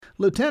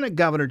Lieutenant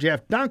Governor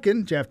Jeff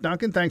Duncan. Jeff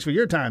Duncan, thanks for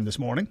your time this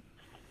morning.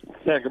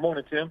 Yeah, good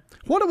morning, Tim.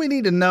 What do we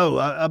need to know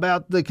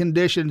about the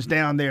conditions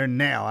down there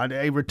now?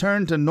 A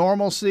return to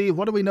normalcy?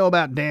 What do we know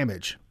about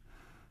damage?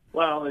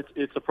 Well,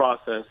 it's a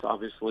process,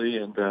 obviously,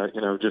 and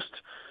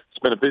it's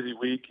been a busy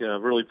week.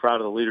 Really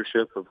proud of the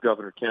leadership of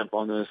Governor Kemp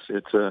on this.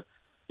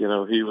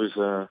 He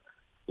was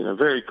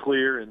very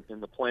clear in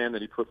the plan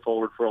that he put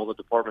forward for all the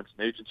departments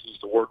and agencies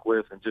to work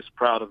with, and just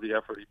proud of the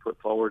effort he put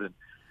forward. And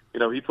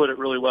he put it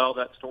really well.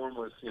 That storm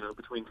was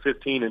between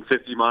 15 and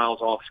 50 miles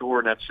offshore,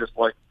 and that's just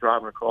like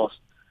driving across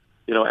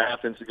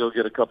Athens to go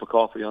get a cup of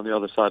coffee on the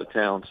other side of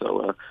town.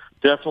 So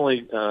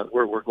definitely,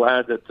 we're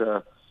glad that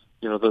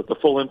the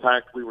full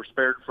impact we were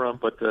spared from,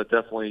 but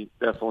definitely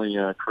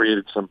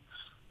created some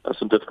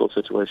difficult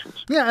situations.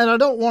 Yeah, and I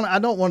don't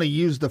want to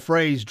use the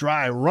phrase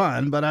dry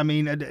run, but I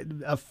mean,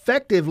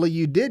 effectively,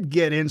 you did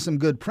get in some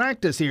good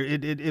practice here.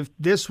 If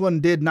this one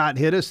did not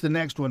hit us, the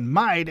next one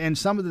might. And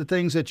some of the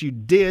things that you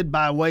did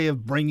by way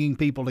of bringing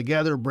people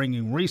together,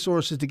 bringing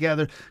resources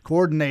together,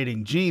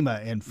 coordinating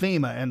GEMA and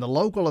FEMA and the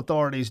local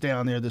authorities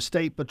down there, the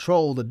State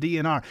Patrol, the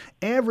DNR,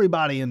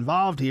 everybody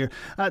involved here,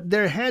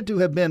 there had to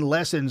have been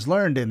lessons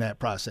learned in that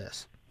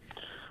process.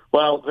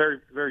 Well, very,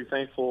 very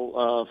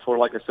thankful for,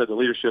 like I said, the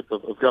leadership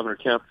of Governor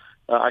Kemp.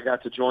 I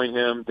got to join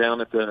him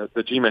down at the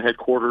GEMA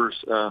headquarters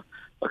a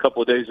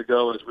couple of days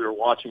ago as we were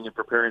watching and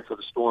preparing for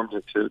the storm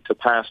to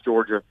pass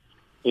Georgia.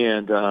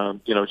 And,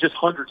 just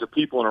hundreds of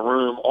people in a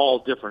room, all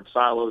different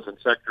silos and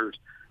sectors.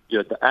 You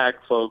had the ag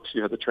folks,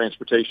 you had the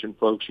transportation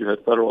folks, you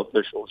had federal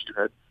officials, you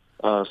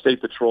had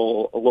State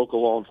Patrol,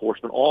 local law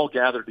enforcement, all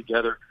gathered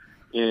together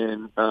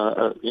in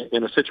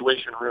a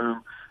situation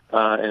room.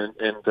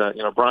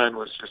 Brian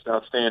was just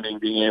outstanding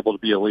being able to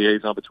be a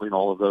liaison between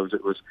all of those.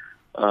 It was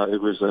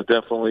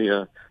definitely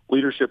a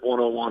leadership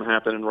 101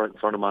 happening right in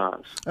front of my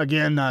eyes.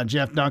 Again,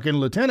 Jeff Duncan,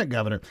 Lieutenant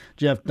Governor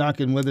Jeff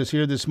Duncan with us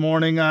here this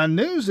morning.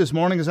 News this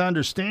morning, as I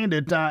understand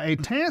it, a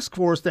task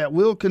force that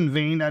will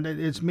convene at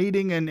its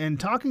meeting and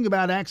talking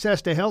about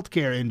access to health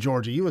care in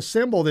Georgia. You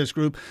assembled this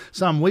group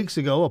some weeks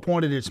ago,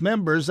 appointed its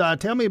members.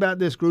 Tell me about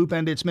this group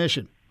and its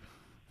mission.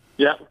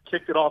 Yeah,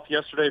 kicked it off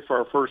yesterday for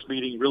our first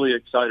meeting. Really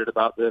excited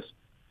about this.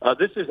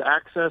 This is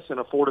access and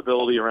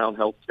affordability around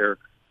healthcare.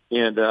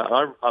 And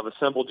I've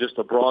assembled just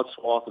a broad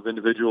swath of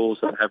individuals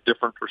that have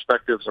different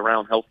perspectives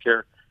around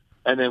healthcare.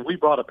 And then we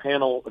brought a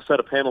set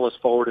of panelists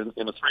forward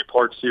in a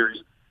three-part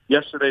series.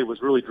 Yesterday was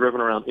really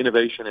driven around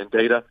innovation and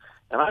data.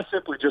 And I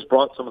simply just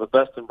brought some of the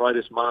best and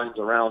brightest minds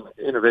around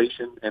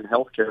innovation and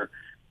healthcare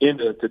in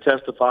to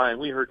testify. And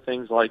we heard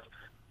things like,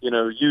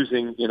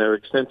 using,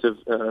 extensive,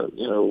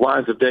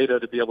 lines of data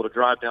to be able to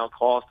drive down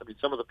costs. I mean,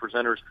 some of the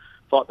presenters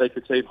thought they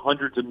could save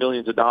hundreds of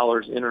millions of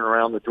dollars in and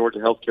around the Georgia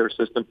healthcare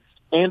system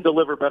and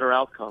deliver better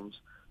outcomes.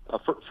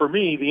 For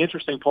me, the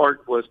interesting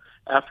part was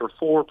after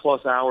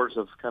 4+ hours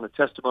of kind of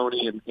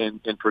testimony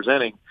and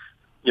presenting,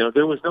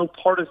 there was no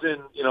partisan,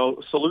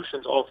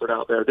 solutions offered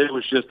out there. There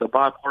was just a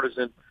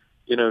bipartisan,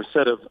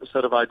 set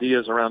of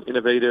ideas around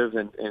innovative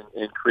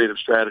and creative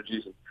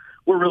strategies. And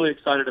we're really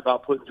excited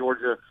about putting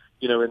Georgia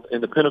in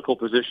the pinnacle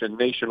position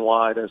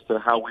nationwide as to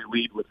how we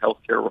lead with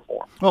healthcare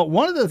reform. Well,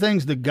 one of the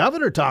things the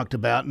governor talked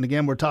about, and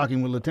again, we're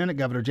talking with Lieutenant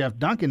Governor Jeff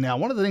Duncan now,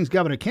 one of the things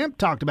Governor Kemp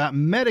talked about,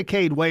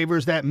 Medicaid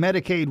waivers, that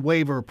Medicaid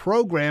waiver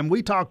program.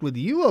 We talked with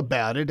you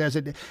about it as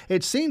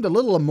it seemed a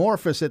little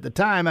amorphous at the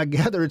time. I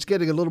gather it's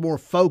getting a little more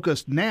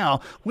focused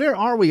now. Where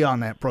are we on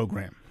that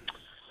program?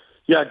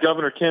 Yeah,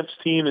 Governor Kemp's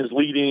team is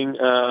leading.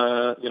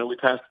 We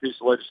passed a piece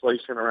of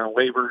legislation around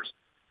waivers.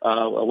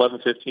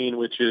 1115,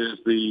 which is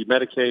the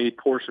Medicaid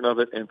portion of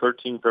it, and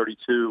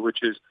 1332, which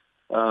is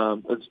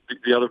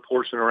the other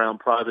portion around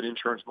private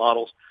insurance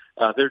models.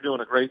 They're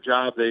doing a great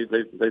job.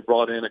 They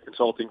brought in a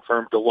consulting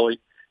firm, Deloitte,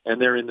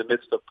 and they're in the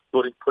midst of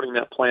putting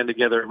that plan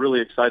together.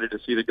 Really excited to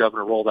see the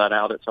governor roll that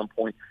out at some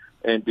point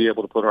and be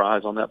able to put our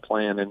eyes on that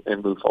plan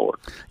and move forward.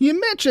 You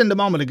mentioned a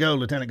moment ago,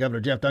 Lieutenant Governor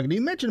Jeff Duncan,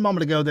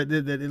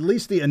 that at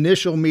least the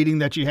initial meeting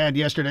that you had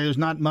yesterday was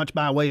not much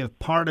by way of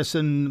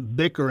partisan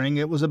bickering.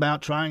 It was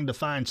about trying to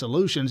find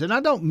solutions. And I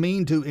don't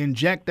mean to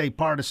inject a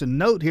partisan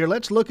note here.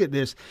 Let's look at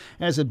this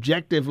as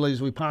objectively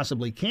as we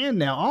possibly can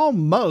now.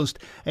 Almost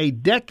a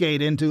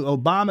decade into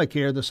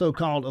Obamacare, the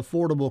so-called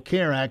Affordable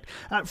Care Act,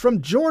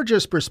 from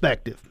Georgia's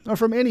perspective, or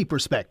from any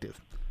perspective,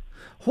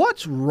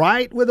 what's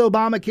right with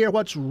Obamacare?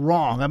 What's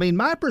wrong? I mean,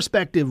 my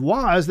perspective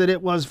was that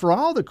it was, for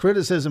all the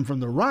criticism from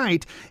the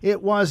right,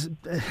 it was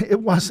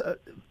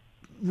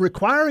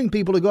requiring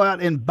people to go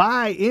out and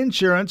buy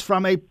insurance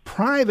from a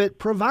private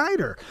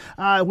provider,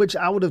 which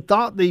I would have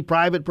thought the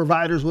private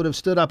providers would have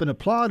stood up and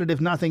applauded, if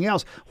nothing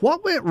else.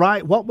 What went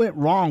right? What went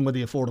wrong with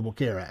the Affordable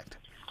Care Act?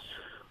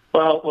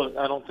 Well, look,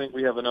 I don't think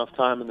we have enough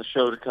time in the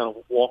show to kind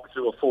of walk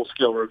through a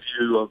full-scale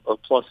review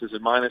of pluses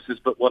and minuses.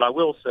 But what I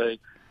will say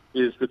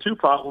is the two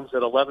problems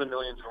that 11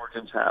 million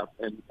Georgians have,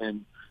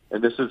 and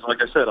this is, like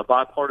I said, a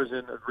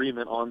bipartisan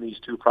agreement on these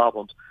two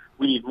problems.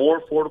 We need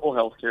more affordable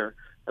health care,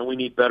 and we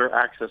need better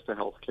access to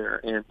health care.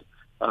 And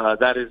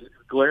that is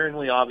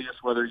glaringly obvious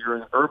whether you're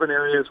in urban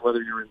areas, whether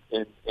you're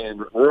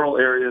in rural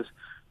areas.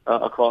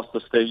 across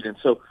the state. And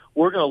so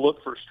we're going to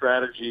look for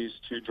strategies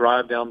to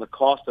drive down the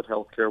cost of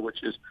healthcare,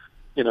 which is,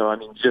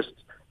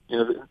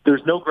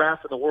 there's no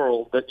graph in the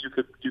world that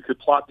you could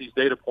plot these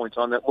data points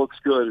on that looks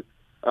good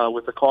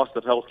with the cost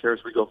of healthcare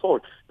as we go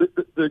forward.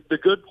 The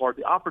good part,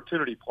 the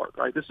opportunity part,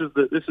 right? This is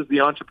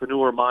the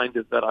entrepreneur mind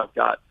that I've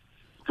got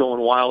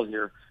going wild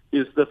here.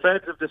 Is the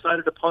feds have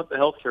decided to punt the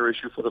healthcare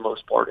issue for the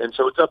most part, and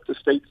so it's up to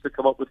states to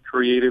come up with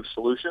creative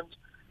solutions.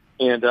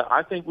 And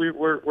I think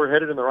we're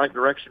headed in the right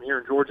direction here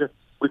in Georgia.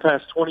 We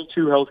passed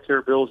 22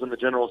 healthcare bills in the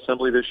General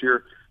Assembly this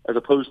year, as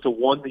opposed to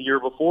one the year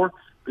before,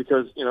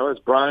 because as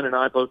Brian and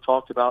I both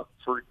talked about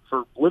for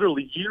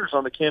literally years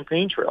on the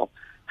campaign trail,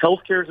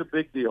 healthcare is a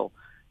big deal,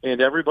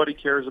 and everybody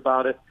cares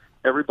about it.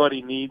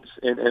 Everybody needs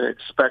and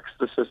expects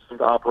the system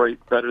to operate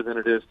better than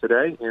it is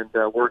today, and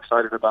we're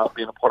excited about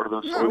being a part of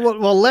those solutions.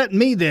 Well, let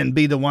me then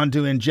be the one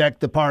to inject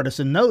the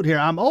partisan note here.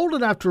 I'm old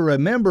enough to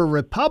remember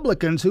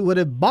Republicans who would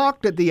have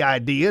balked at the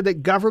idea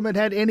that government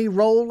had any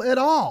role at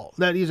all.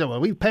 That you said,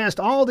 well, we've passed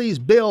all these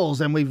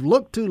bills and we've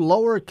looked to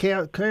lower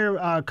care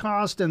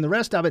cost and the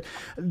rest of it.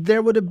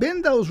 There would have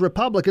been those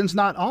Republicans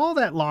not all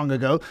that long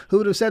ago who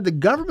would have said the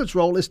government's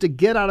role is to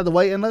get out of the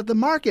way and let the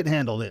market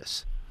handle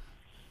this.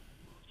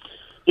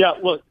 Yeah,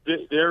 look,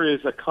 there is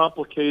a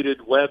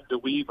complicated web to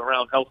weave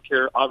around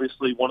healthcare.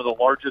 Obviously, one of the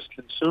largest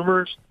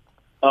consumers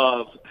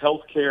of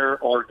healthcare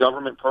are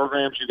government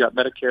programs. You've got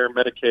Medicare,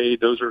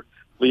 Medicaid. Those are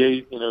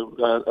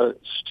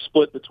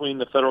split between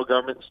the federal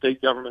government and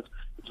state governments.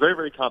 It's very,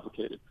 very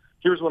complicated.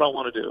 Here's what I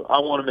want to do. I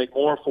want to make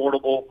more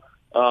affordable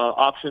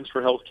options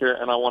for healthcare,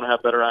 and I want to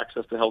have better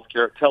access to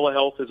healthcare.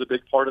 Telehealth is a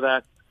big part of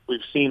that.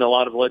 We've seen a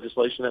lot of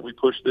legislation that we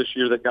pushed this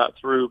year that got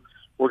through.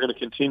 We're going to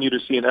continue to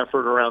see an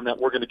effort around that.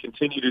 We're going to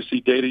continue to see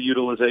data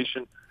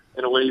utilization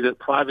in a way that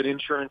private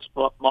insurance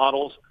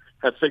models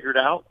have figured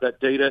out. That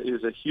data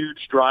is a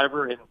huge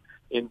driver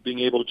in being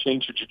able to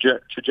change the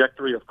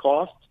trajectory of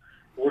costs.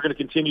 We're going to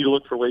continue to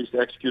look for ways to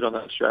execute on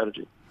that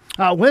strategy.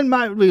 When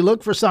might we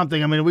look for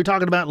something? I mean, are we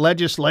talking about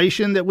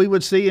legislation that we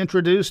would see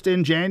introduced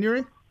in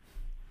January?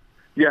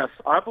 Yes,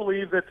 I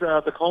believe that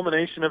the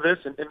culmination of this,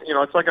 and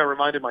it's like I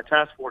reminded my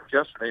task force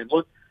yesterday, and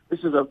look,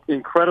 this is an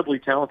incredibly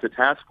talented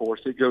task force.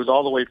 It goes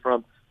all the way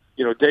from,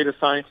 data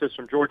scientists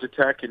from Georgia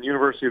Tech and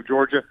University of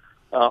Georgia,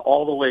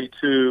 all the way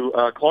to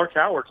Clark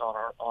Howard's on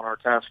our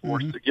task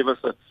force to give us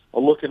a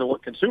look into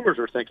what consumers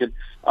are thinking.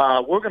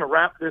 We're going to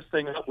wrap this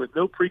thing up with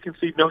no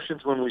preconceived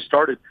notions when we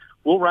started.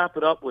 We'll wrap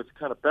it up with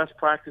kind of best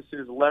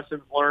practices,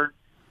 lessons learned,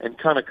 and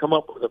kind of come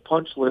up with a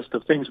punch list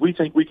of things we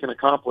think we can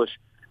accomplish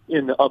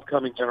in the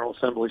upcoming General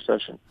Assembly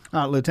session.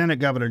 Lieutenant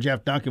Governor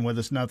Jeff Duncan with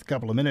us another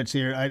couple of minutes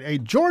here. A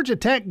Georgia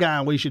Tech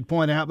guy, we should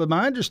point out, but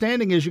my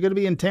understanding is you're going to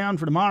be in town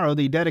for tomorrow,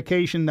 the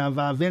dedication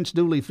of Vince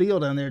Dooley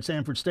Field down there at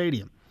Sanford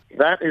Stadium.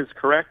 That is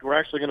correct. We're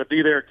actually going to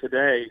be there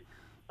today.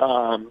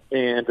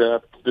 And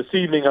this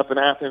evening up in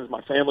Athens,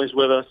 my family's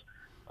with us.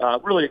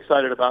 Really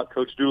excited about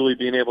Coach Dooley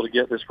being able to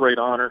get this great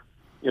honor.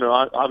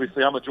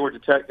 Obviously I'm a Georgia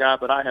Tech guy,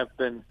 but I have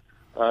been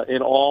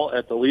in awe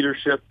at the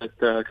leadership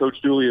that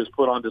Coach Dooley has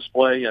put on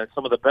display.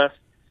 Some of the best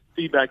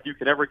feedback you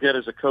can ever get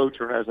as a coach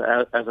or as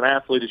an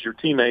athlete is your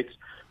teammates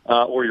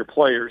or your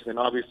players. And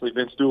obviously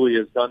Vince Dooley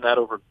has done that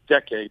over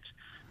decades.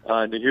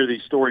 And to hear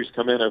these stories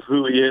come in of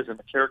who he is and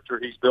the character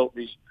he's built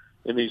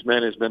in these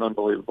men has been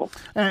unbelievable.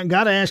 And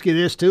got to ask you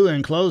this, too,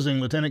 in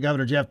closing, Lieutenant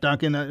Governor Jeff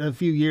Duncan, a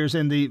few years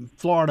in the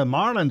Florida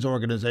Marlins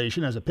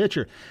organization as a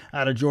pitcher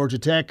out of Georgia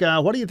Tech.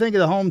 What do you think of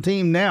the home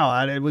team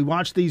now? We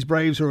watched these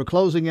Braves who are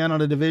closing in on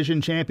a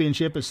division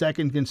championship, a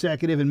second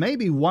consecutive, and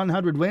maybe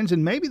 100 wins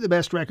and maybe the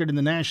best record in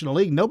the National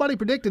League. Nobody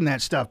predicting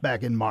that stuff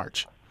back in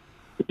March.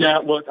 Yeah,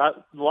 look,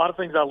 a lot of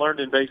things I learned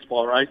in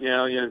baseball, right?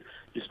 You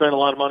spend a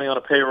lot of money on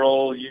a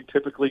payroll. You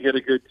typically get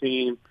a good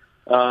team.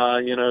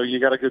 You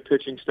got a good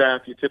pitching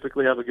staff. You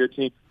typically have a good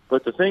team.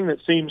 But the thing that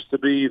seems to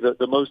be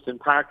the most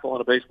impactful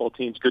on a baseball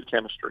team is good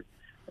chemistry.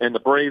 And the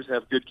Braves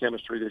have good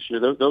chemistry this year.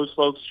 Those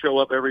folks show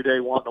up every day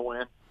wanting to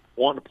win,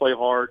 wanting to play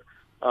hard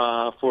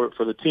for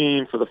the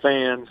team, for the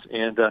fans.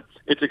 And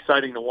it's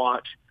exciting to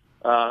watch.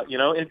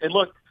 And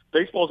look,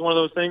 baseball is one of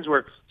those things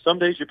where some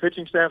days your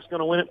pitching staff's going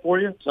to win it for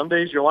you. Some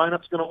days your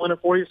lineup's going to win it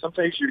for you. Some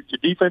days your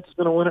defense is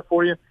going to win it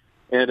for you.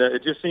 And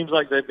it just seems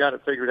like they've got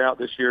it figured out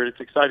this year. It's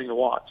exciting to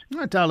watch.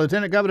 All right,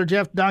 Lieutenant Governor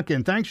Jeff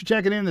Duncan, thanks for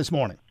checking in this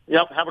morning.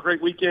 Yep, have a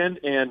great weekend,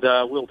 and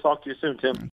we'll talk to you soon, Tim.